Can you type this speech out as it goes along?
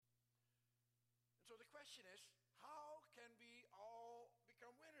question is, how can we all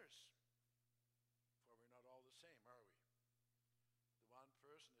become winners? For we're not all the same, are we? The one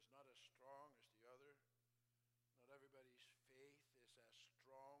person is not as strong as the other. Not everybody's faith is as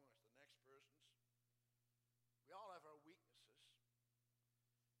strong as the next person's. We all have our weaknesses.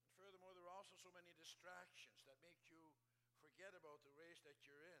 And furthermore, there are also so many distractions that make you forget about the race that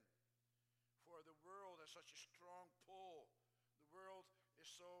you're in. For the world has such a strong pull. The world is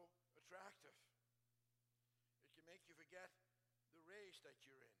so attractive. It can make you forget the race that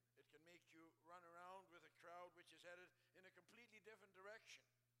you're in. It can make you run around with a crowd which is headed in a completely different direction.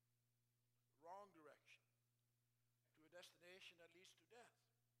 Wrong direction. To a destination that leads to death.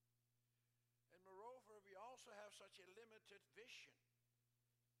 And moreover, we also have such a limited vision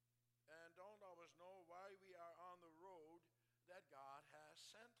and don't always know why we are on the road that God has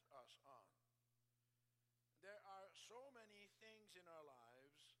sent us on. There are so many things in our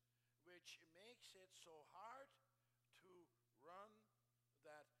lives which makes it so hard to run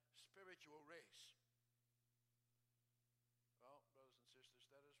that spiritual race. Well, brothers and sisters,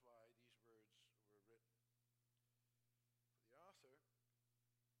 that is why these words were written. For the author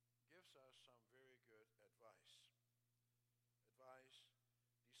gives us some very good advice. Advice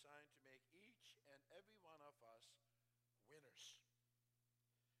designed to make each and every one of us winners.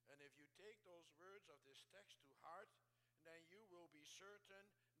 And if you take those words of this text to heart, then you will be certain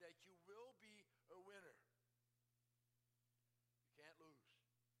that you will be a winner. You can't lose.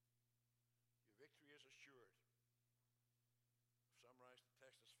 Your victory is assured. I've summarized the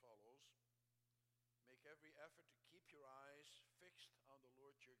text as follows. Make every effort to keep your eyes fixed on the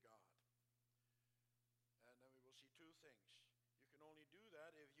Lord your God. And then we will see two things. You can only do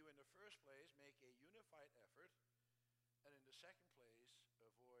that if you, in the first place, make a unified effort, and in the second place,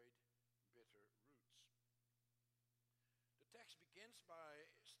 avoid bitter roots. The text begins by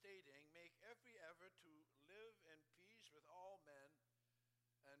stating, make every effort to live in peace with all men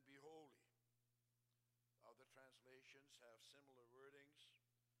and be holy. Other translations have similar wordings.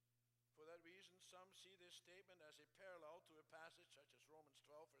 For that reason, some see this statement as a parallel to a passage such as Romans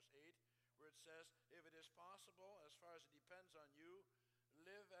 12, verse 8, where it says, if it is possible, as far as it depends on you,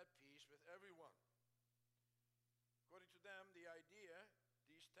 live at peace with everyone. According to them, the idea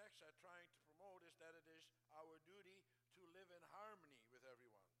these texts are trying to promote is that it is our duty to live in harmony with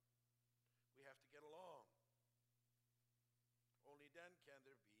everyone. We have to get along. Only then can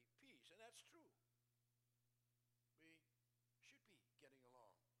there be peace. And that's true. We should be getting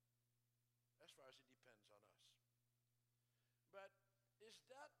along, as far as it depends on us. But is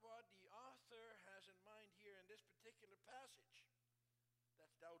that what the author has in mind here in this particular passage?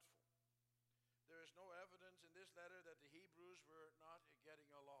 That's doubtful. There is no evidence in this letter that the Hebrews were not getting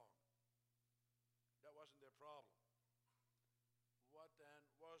along. That wasn't their problem. What then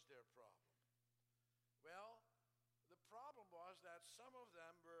was their problem? Well, the problem was that some of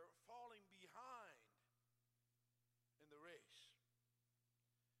them were falling behind in the race.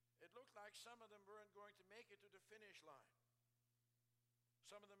 It looked like some of them weren't going to make it to the finish line.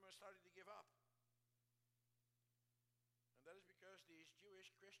 Some of them were starting to give up. And that is because these Jewish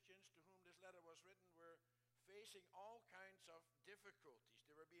Christians to whom this letter was written were facing all kinds of difficulties.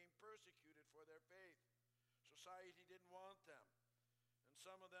 They were being persecuted for their faith. Society didn't want them. And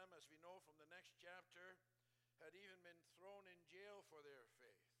some of them, as we know from the next chapter, had even been thrown in jail for their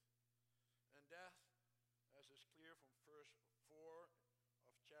faith. And death, as is clear from verse 4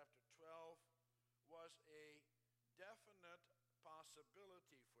 of chapter 12, was a definite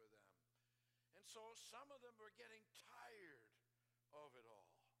possibility for them. And so some of them were getting tired of it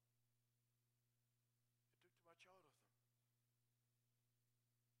all. It took too much out of them.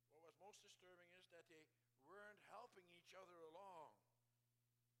 What was most disturbing is that they weren't helping each other along.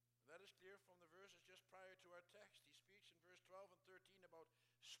 That is clear from the verses just prior to our text. He speaks in verse 12 and 13 about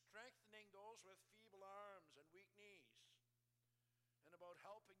strengthening those with feeble arms and weak knees, and about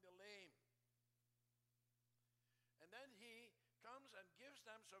helping the lame. And then he comes and gives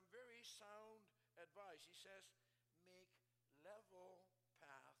them some very sound advice. He says, make level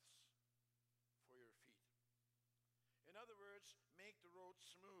paths for your feet. In other words, make the road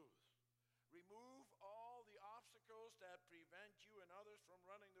smooth. Remove all the obstacles that prevent you and others from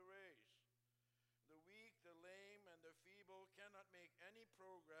running the race. The weak, the lame, and the feeble cannot make any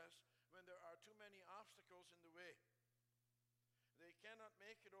progress when there are too many obstacles in the way. They cannot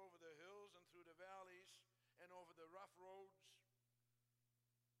make it over the hills and through the valleys and over the rough roads.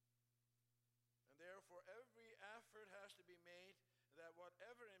 And therefore, every effort has to be made that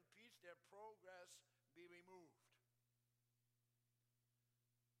whatever impedes their progress be removed.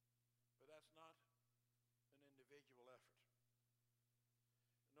 But that's not an individual effort.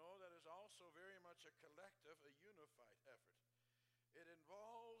 No, that is also very much much a collective, a unified effort. It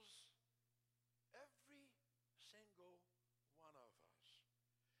involves every single one of us.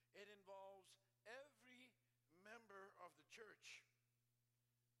 It involves every member of the church.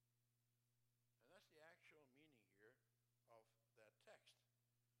 And that's the actual meaning here of that text.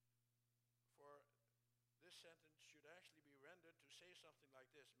 For this sentence should actually be rendered to say something like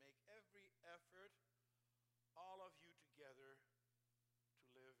this: make every effort, all of you together, to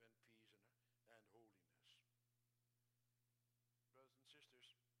live in peace and holiness. Brothers and sisters,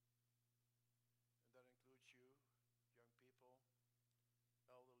 and that includes you, young people,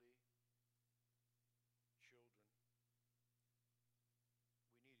 elderly, children. We need each other.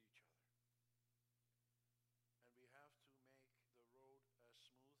 And we have to make the road as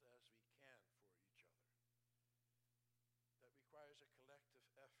smooth as we can for each other. That requires a collective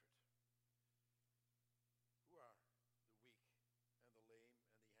effort. Who are the weak and the lame and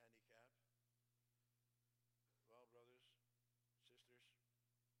the handicapped? Well, brothers, sisters,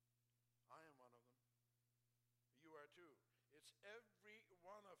 I am one of them. You are too. It's every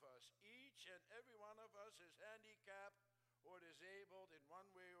one of us. Each and every one of us is handicapped or disabled in one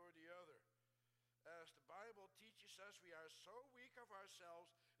way or the other. As the Bible teaches us, we are so weak of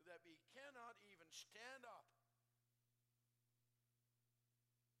ourselves that we cannot even stand up,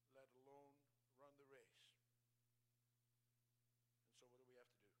 let alone run the race. And so what do we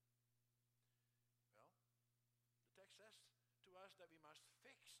have to do? Well, the text says to us that we must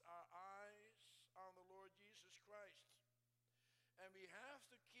fix our eyes on the Lord Jesus Christ. And we have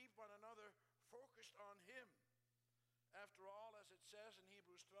to keep one another focused on Him. After all, as it says in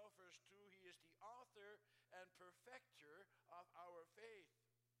Hebrews 12, verse 2, He is the author and perfecter of our faith.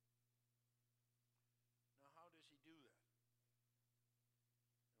 Now, how does He do that?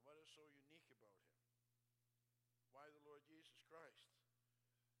 And what is so unique about Him? Why the Lord Jesus Christ?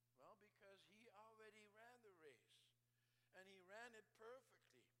 Well, because He already ran the race. And He ran it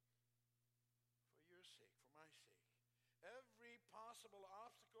perfectly. For your sake, for my sake. Every possible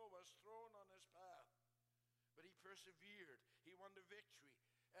obstacle was thrown on His path. But He persevered. He won the victory.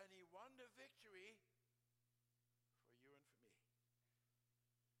 And He won the victory for you and for me.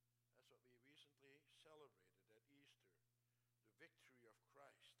 That's what we recently celebrated at Easter. The victory of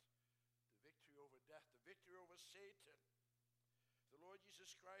Christ. The victory over death. The victory over Satan. The Lord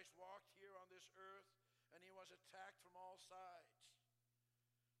Jesus Christ walked here on this earth and He was attacked from all sides.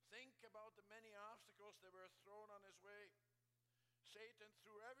 Think about the many obstacles that were thrown on His way. Satan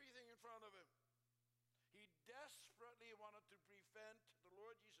threw everything in front of Him. He desperately wanted to prevent the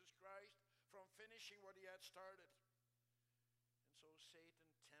Lord Jesus Christ from finishing what He had started. And so Satan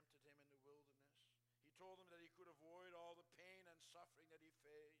tempted Him in the wilderness. He told Him that he could avoid all the pain and suffering that he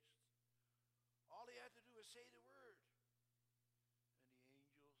faced. All he had to do was say the word, and the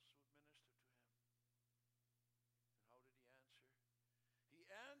angels would minister to him. And how did he answer? He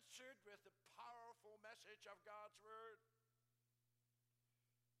answered with the powerful message of God's word.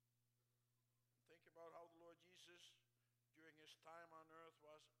 Think about how the Lord Jesus, during His time on earth,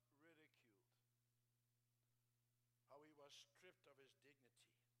 was ridiculed. How He was stripped of His dignity.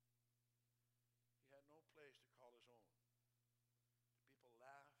 He had no place to call His own. The people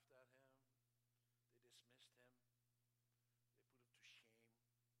laughed at Him. They dismissed Him. They put Him to shame.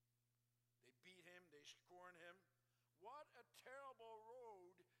 They beat Him. They scorned Him. What a terrible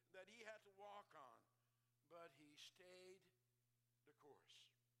road that He had to walk on. But He stayed the course.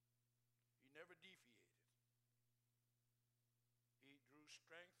 He never deviated. He drew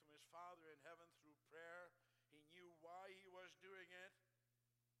strength from His Father in heaven through prayer. He knew why He was doing it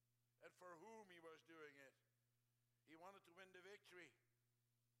and for whom He was doing it. He wanted to win the victory,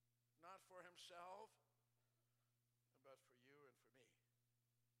 not for Himself, but for you and for me.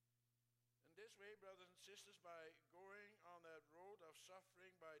 In this way, brothers and sisters, by going on that road of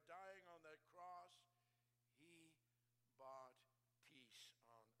suffering, by dying on that cross, He bought peace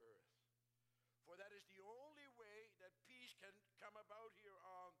on earth. For that is the only way that peace can come about here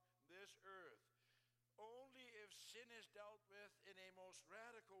on this earth. Only if sin is dealt with in a most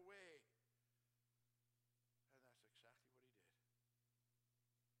radical way. And that's exactly what He did.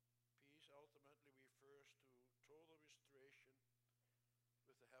 Peace ultimately refers to total restoration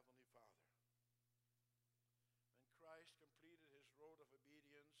with the Heavenly Father. When Christ completed His road of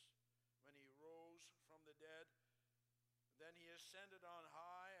obedience, when He rose from the dead, then He ascended on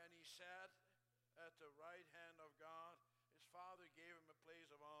high and He sat at the right hand of God. His Father gave Him a place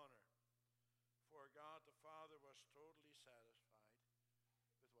of honor. For God the Father was totally satisfied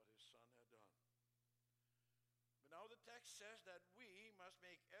with what His Son had done. But now the text says that we must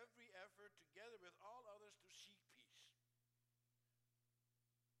make every effort together with all others to seek peace.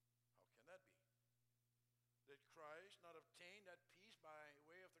 How can that be?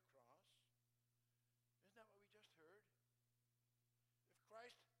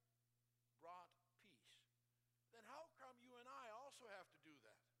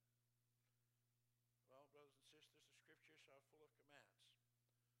 are full of commands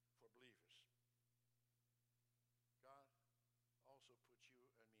for believers. God also puts you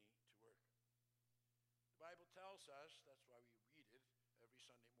and me to work. The Bible tells us, that's why we read it every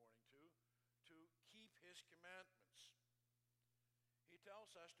Sunday morning too, to keep his commandments. He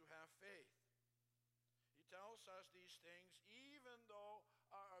tells us to have faith. He tells us these things even though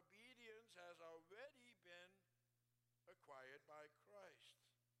our obedience has already been acquired by Christ.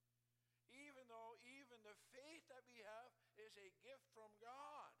 Even though even the faith that we have is a gift from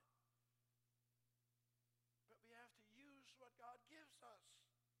God. But we have to use what God gives us.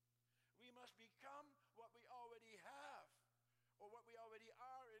 We must become what we already have, or what we already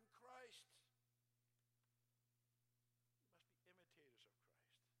are in Christ. We must be imitators of Christ.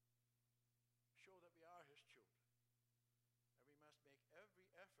 Show that we are his children. And we must make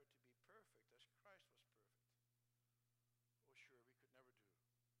every effort to be perfect as Christ was perfect. Oh, sure, we could never do what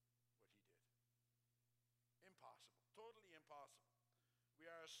he did. Impossible. Totally impossible. We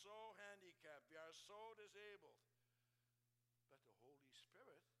are so handicapped. We are so disabled. But the Holy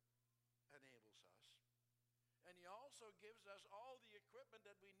Spirit enables us. And he also gives us all the equipment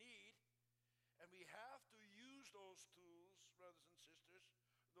that we need. And we have to use those tools, brothers and sisters,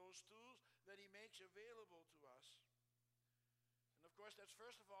 those tools that he makes available to us. And of course, that's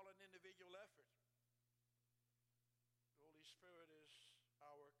first of all an individual effort. The Holy Spirit is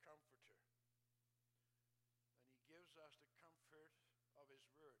our comforter. And he gives us the comfort of his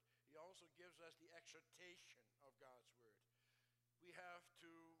word. He also gives us the exhortation of God's word. We have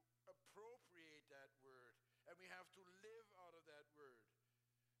to appropriate that word, and we have to live out of that word.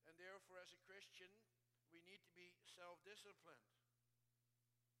 And therefore, as a Christian, we need to be self-disciplined.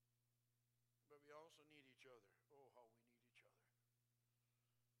 But we also need each other. Oh, how we need each other.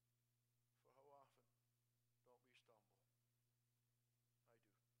 For how often don't we stumble? I do.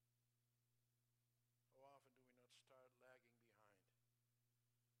 How often do we not start lagging behind?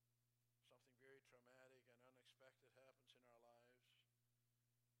 Something very traumatic and unexpected happens in our lives,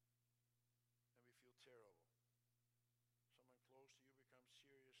 and we feel terrible. Someone close to you becomes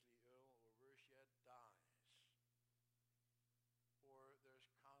seriously ill, or worse yet, dies. Or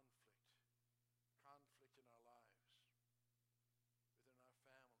there's conflict in our lives, within our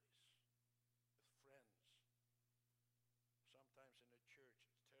families, with friends, sometimes in the church.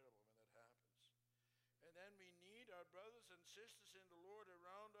 It's terrible when that happens. And then we need our brothers and sisters in the Lord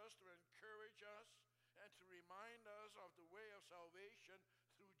around us to encourage us and to remind us of the way of salvation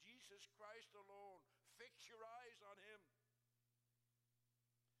through Jesus Christ alone. Fix your eyes on him.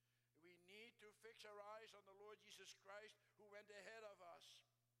 We need to fix our eyes on the Lord Jesus Christ, who went ahead of us,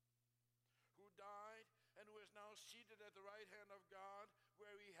 who died and who is now seated at the right hand of God,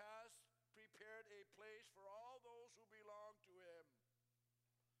 where he has prepared a place for all those who belong to him.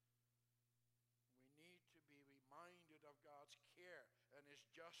 We need to be reminded of God's care and his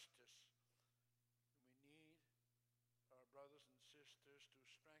justice. We need our brothers and sisters to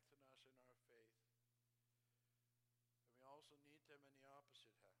strengthen us in our faith. And we also need them when the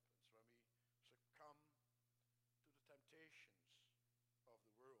opposite happens, when we succumb to the temptations of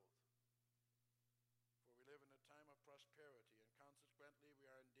the world. For we live in a time of prosperity, and consequently we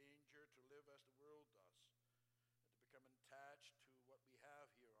are in danger to live as the world does, and to become attached to what we have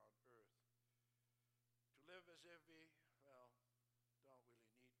here on earth. To live as if we, don't really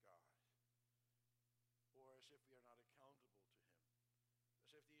need God, or as if we are not accountable to him,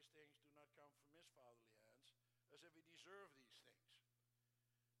 as if these things do not come from his fatherly hands, as if we deserve these things.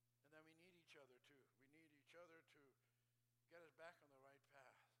 And then we need each other too. We need each other to get us back on the right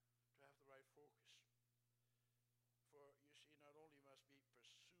path, to have the right focus. For you see, not only must we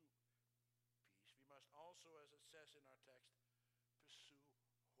pursue peace, we must also, as it says in our text, pursue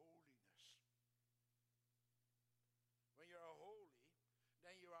holiness. When you are holy,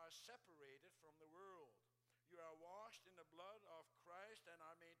 then you are separated from the world. You are washed in the blood of Christ and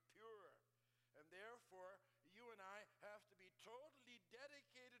are made pure. And therefore, you and I have to be totally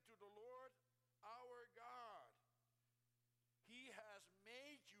dedicated to the Lord our God. He has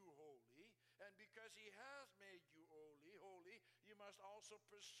made you holy, and because he has made you holy, you must also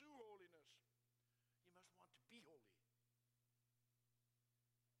pursue holiness. You must want to be holy.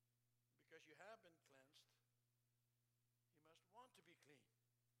 Because you have been cleansed, you must want to be clean.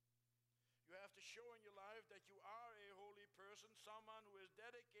 You have to show in your life that you are a holy person, someone who is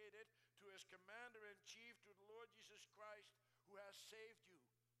dedicated to his commander-in-chief, to the Lord Jesus Christ, who has saved you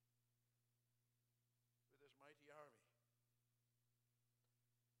with his mighty army.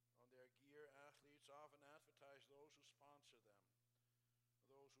 On their gear, athletes often advertise those who sponsor them,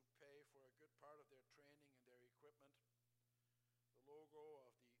 those who pay for a good part of their training and their equipment. The logo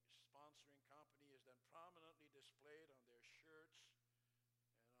of the sponsoring company is then prominently displayed on their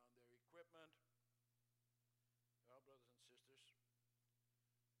equipment. Well, brothers and sisters,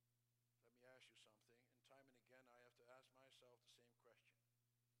 let me ask you something. And time and again, I have to ask myself the same question.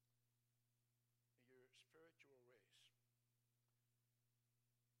 In your spiritual race,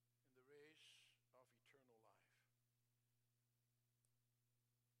 in the race of eternal life,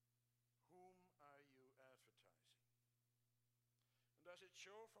 whom are you advertising? And does it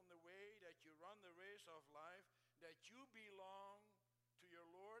show from the way that you run the race of life that you belong to your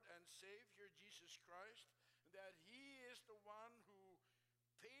Lord and Savior Jesus Christ, and that He is the one who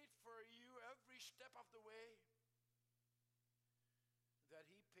paid for you every step of the way, that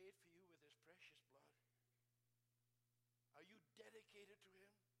He paid for you with His precious blood? Are you dedicated to Him?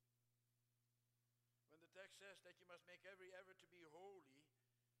 When the text says that you must make every effort to be holy,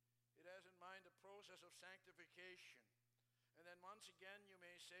 it has in mind the process of sanctification. And then once again you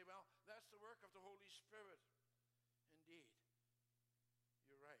may say, well, that's the work of the Holy Spirit. Indeed,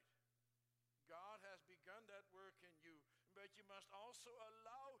 you're right. God has begun that work in you, but you must also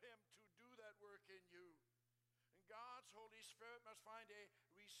allow Him to do that work in you. And God's Holy Spirit must find a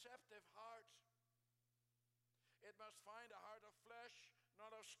receptive heart. It must find a heart of flesh,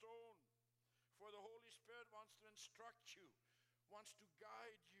 not of stone. For the Holy Spirit wants to instruct you, wants to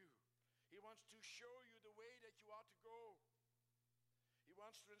guide you. He wants to show you the way that you ought to go. He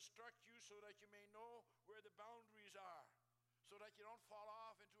wants to instruct you so that you may know where the boundaries are, so that you don't fall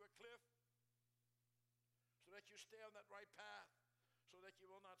off into a cliff, so that you stay on that right path, so that you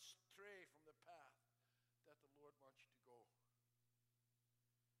will not stray from the path that the Lord wants you to go.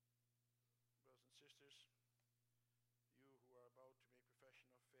 Brothers and sisters, you who are about to make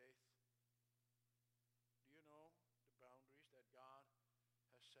profession of faith, do you know the boundaries that God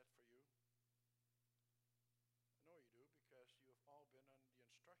has set for you? I know you do, because you have all been under the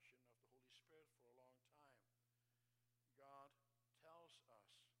instruction of the Holy Spirit for a long time. God tells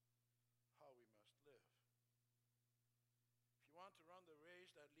us how we must live. If you want to run the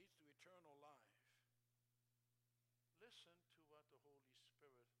race that leads to eternal life, listen to what the Holy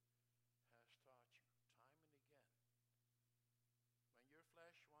Spirit has taught you time and again. When your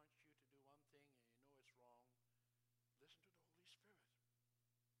flesh wants you to do one thing and you know it's wrong, listen to the Holy Spirit.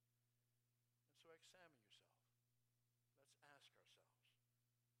 And so examine yourself. Let's ask ourselves,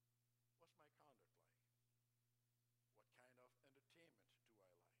 what's my conduct like? What kind of entertainment do I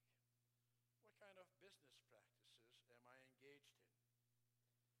like? What kind of business practices am I engaged in?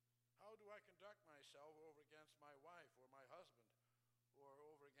 How do I conduct myself over against my wife or my husband, or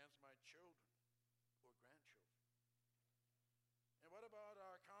over against my children or grandchildren? And what about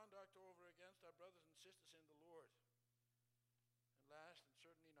our conduct over against our brothers and sisters in the Lord? And last and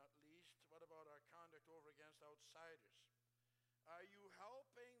certainly not least, what about our conduct over against outsiders? Are you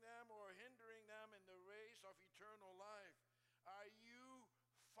helping them or hindering them in the race of eternal life? Are you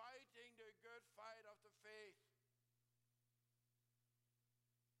fighting the good fight of the faith?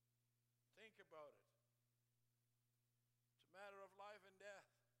 Think about it. It's a matter of life and death.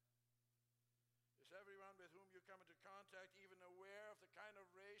 Is everyone with whom you come into contact even aware of the kind of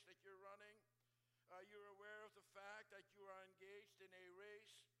race that you're running? Are you aware of the fact that you are engaged in a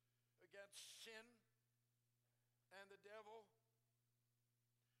race against sin and the devil?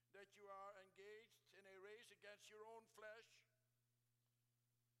 That you are engaged in a race against your own flesh?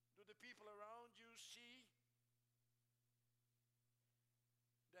 Do the people around you see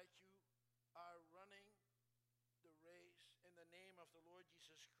that you are running the race in the name of the Lord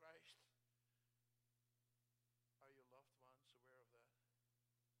Jesus Christ? Are your loved ones aware of that?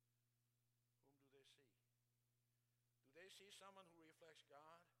 Whom do they see? Do they see someone who reflects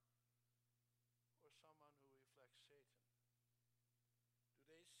God, or someone who reflects Satan? Do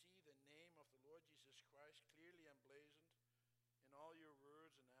they see the name of the Lord Jesus Christ clearly emblazoned in all your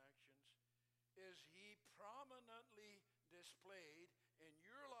words and actions? Is He prominently displayed in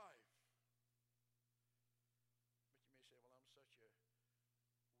your life? But you may say, well, I'm such a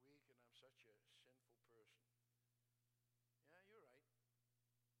weak and I'm such a sinful person. Yeah, you're right.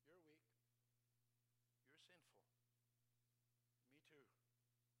 You're weak. You're sinful. Me too.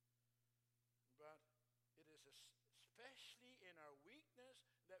 But it is especially in our weakness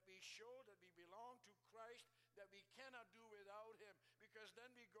that we show that we belong to Christ, that we cannot do without Him, because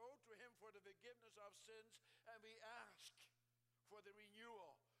then we go to Him for the forgiveness of sins and we ask for the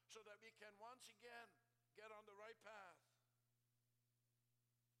renewal so that we can once again get on the right path.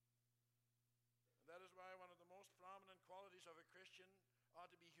 And that is why one of the most prominent qualities of a Christian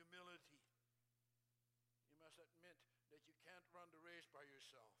ought to be humility. You must admit that you can't run the race by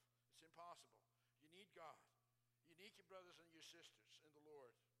yourself. It's impossible. You need God. You need your brothers and your sisters in the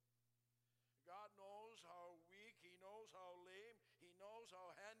Lord. God knows how weak, He knows how lame, He knows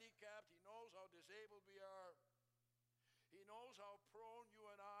how handicapped, He disabled we are. He knows how prone you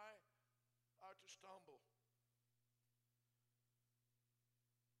and I are to stumble.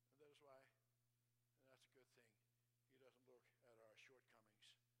 And that is why, and that's a good thing, He doesn't look at our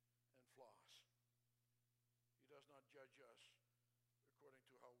shortcomings and flaws. He does not judge us according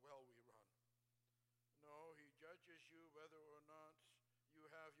to how well we run. No, He judges you whether or not you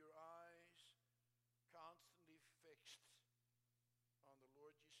have your eyes constantly fixed on the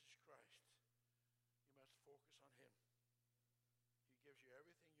Lord Jesus Christ. You must focus on Him. He gives you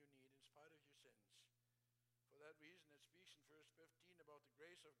everything you need in spite of your sins. For that reason, it speaks in verse 15 about the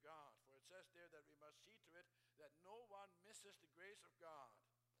grace of God. For it says there that we must see to it that no one misses the grace of God.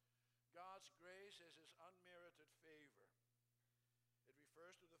 God's grace is His unmerited favor. It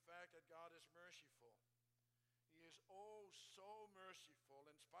refers to the fact that God is merciful. He is oh so merciful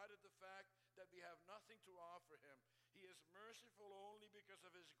in spite of the fact that we have nothing to offer Him. He is merciful only because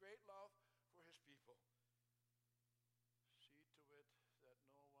of His great love for His people. See to it that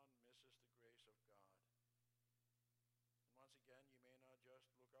no one misses the grace of God. And once again, you may not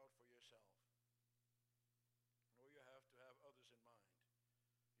just look out for yourself. No, you have to have others in mind.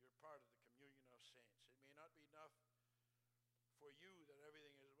 You're part of the communion of saints. It may not be enough for you that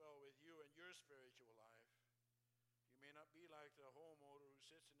everything is well with you and your spiritual life. You may not be like the homeowner who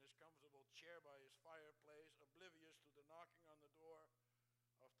sits in his comfortable chair by his fireplace, oblivious to the knocking on the door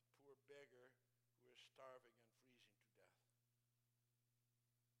of the poor beggar who is starving and freezing to death.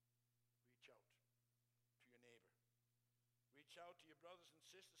 Reach out to your neighbor. Reach out to your brothers and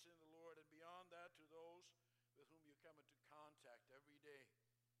sisters in the Lord, and beyond that, to those with whom you come into contact every day.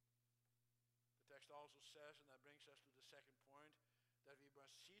 The text also says, and that brings us to the second point, that we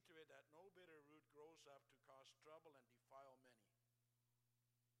must see to it that no bitter root grows up to cause trouble and defile many.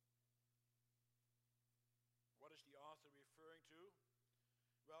 What is the author referring to?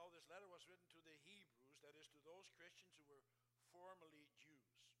 Well, this letter was written to the Hebrews, that is, to those Christians who were formerly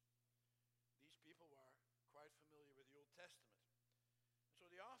Jews. These people were quite familiar with the Old Testament. And so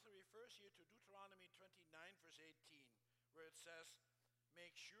the author refers here to Deuteronomy 29, verse 18, where it says,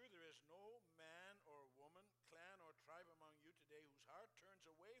 "Make sure there is no man or woman, clan or tribe among you today whose heart turns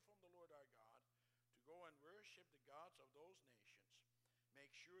away from the Lord our God to go and worship the gods of those nations.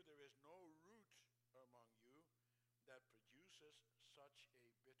 Make sure there is no root among you that produces such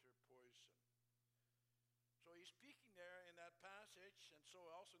a bitter poison." So he's speaking there in that passage, and so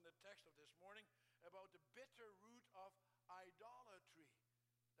also in the text of this morning, about the bitter root of idolatry.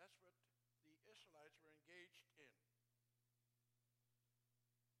 That's what the Israelites were engaged in.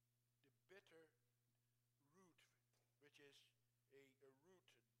 Bitter root, which is a root,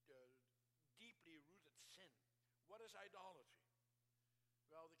 deeply rooted sin. What is idolatry?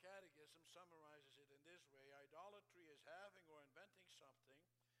 Well, the Catechism summarizes it in this way: idolatry is having or inventing something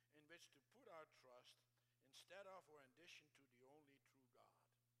in which to put our trust instead of or in addition to the only true God.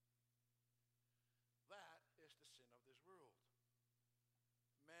 That is the sin of this world.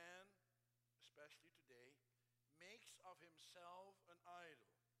 Man, especially today, makes of himself an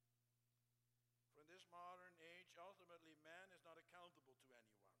idol. For in this modern age, ultimately, man is not accountable to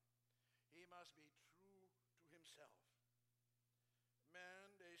anyone. He must be true to himself.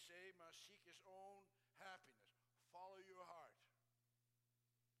 Man, they say, must seek his own happiness. Follow your heart.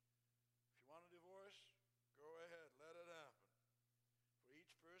 If you want a divorce, go ahead, let it happen. For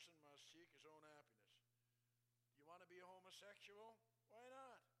each person must seek his own happiness. You want to be a homosexual? Why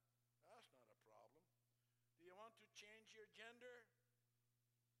not? That's not a problem. Do you want to change your gender?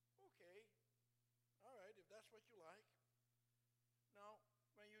 Okay. All right, if that's what you like. Now,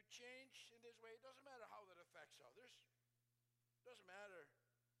 when you change in this way, it doesn't matter how that affects others. It doesn't matter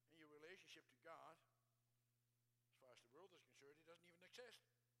in your relationship to God. As far as the world is concerned, it doesn't even exist.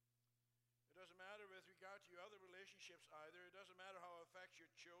 It doesn't matter with regard to your other relationships either. It doesn't matter how it affects your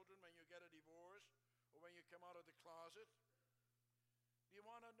children when you get a divorce or when you come out of the closet. Do you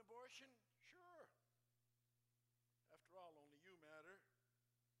want an abortion? Sure. After all, only you matter.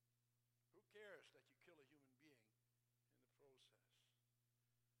 Who cares that you kill a human being in the process?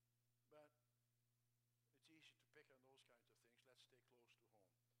 But it's easy to pick on those kinds of things. Let's stay close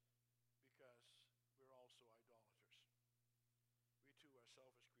to home, because we're also idolaters. We too are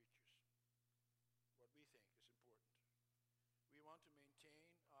selfish creatures. What we think is important. We want to maintain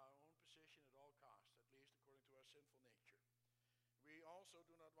our own position at all costs, at least according to our sinful nature. We also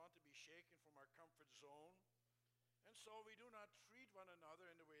do not want to be shaken from our comfort zone, and so we do not treat one another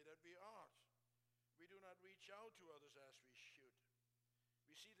in the way that we ought. We do not reach out to others as we should.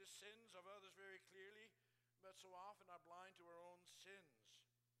 We see the sins of others very clearly, but so often are blind to our own sins.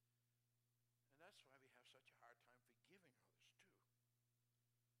 And that's why we have such a hard time forgiving others too.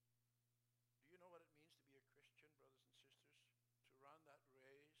 Do you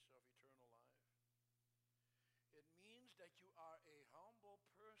that you are a humble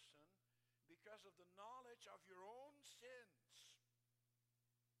person because of the knowledge of your own sins.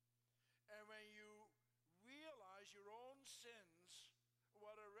 And when you realize your own sins,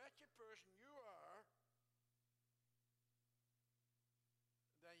 what a wretched person you are,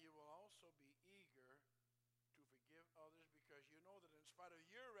 then you will also be eager to forgive others because you know that in spite of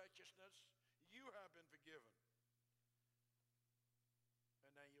your wretchedness, you have been forgiven.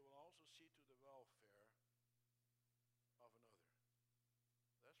 And then you will also see to the welfare of another.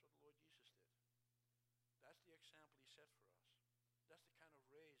 That's what the Lord Jesus did. That's the example he set for us. That's the kind of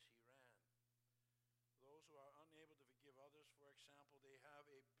race he ran. Those who are unable to forgive others, for example, they have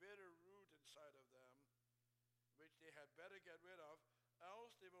a bitter root inside of them, which they had better get rid of,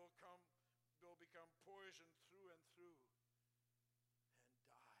 else they will become poisoned through and through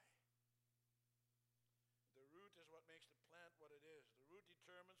and die. The root is what makes the plant what it is. The root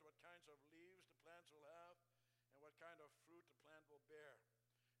determines what kinds of leaves the plants will have and what kind of fruit the plant will bear.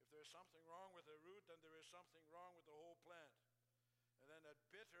 If there's something wrong with the root, then there is something wrong with the whole plant. And then that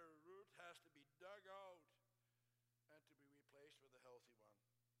bitter root has to be dug out and to be replaced with a healthy one.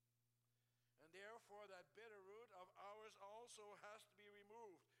 And therefore, that bitter root of ours also has to be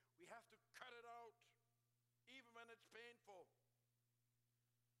removed. We have to cut it out, even when it's painful.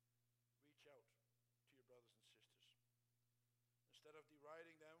 Reach out to your brothers and sisters. Instead of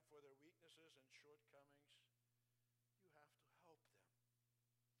deriding them for their weaknesses and shortcomings, you have to help them.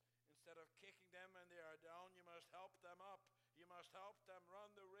 Instead of kicking them when they are down, you must help them up. You must help them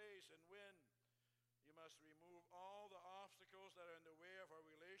run the race and win. You must remove all the obstacles that are in the way of our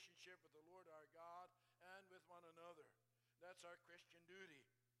relationship with the Lord our God and with one another. That's our Christian duty.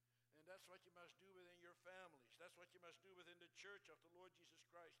 And that's what you must do within your families. That's what you must do within the church of the Lord Jesus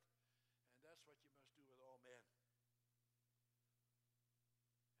Christ. And that's what you must do with all men.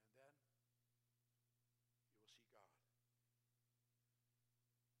 And then you will see God.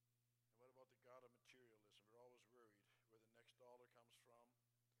 And what about the God of materialism? We're always worried where the next dollar comes from.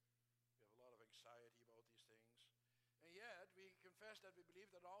 We have a lot of anxiety about these things. And yet, we confess that we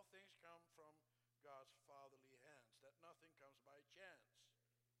believe that all things come from God's fatherly hands, that nothing comes by chance.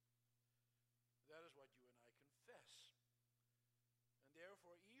 That is what you and I confess. And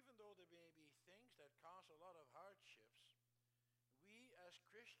therefore, even though there may be things that cause a lot of hardships, we as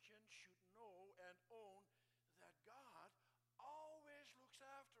Christians should know and own that God always looks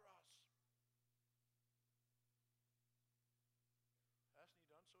after us. Hasn't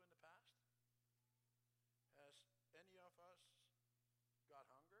he done so in the past? Has any of us got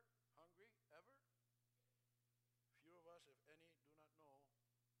hungry ever? Few of us, if any, do not know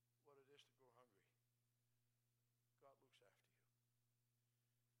what it is to go hungry. God looks after you.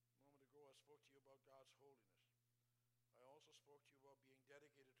 A moment ago I spoke to you about God's holiness. I also spoke to you about being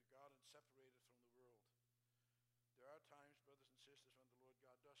dedicated to God and separated from the world. There are times, brothers and sisters, when the Lord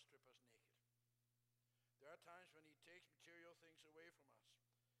God does strip us naked. There are times when he takes material things away from us.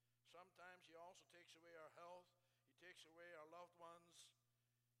 Sometimes he also takes away our health. He takes away our loved ones.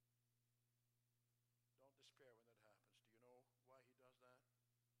 Don't despair when that happens. Do you know why he does that?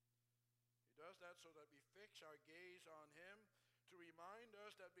 He does that so that we fix our gaze on him, to remind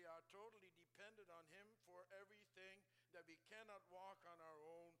us that we are totally dependent on him for everything, that we cannot walk on our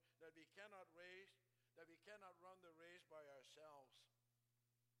own, that we cannot run the race by ourselves.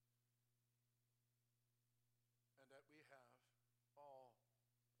 And that we have all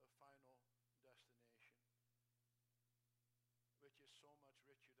a final destination, which is so much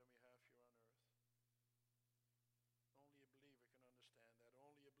richer than we have here on earth. Only a believer can understand that.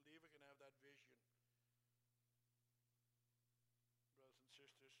 Only a believer can have that vision. Brothers and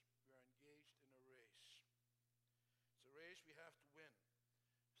sisters, we are engaged in a race. It's a race we have to win.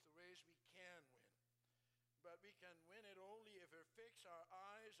 It's the race we can win. But we can win it only if we fix our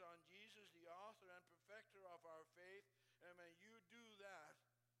eyes on Jesus, the author and perfecter of our faith. And when you do that,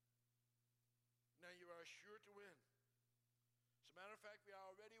 then you are sure to win. As a matter of fact, we are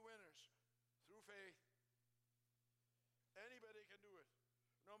already winners through faith. Anybody can do it.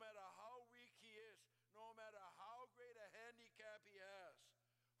 No matter how weak he is, no matter how great a handicap he has.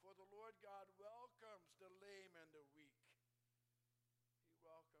 For the Lord God welcomes the lame and the weak. He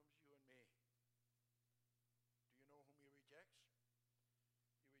welcomes you and me. Do you know whom he rejects?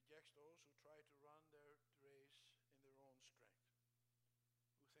 He rejects those who try to run their race in their own strength,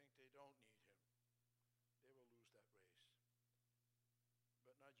 who think they don't need him. They will lose that race.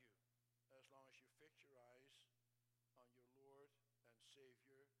 But not you. As long as you fix your eyes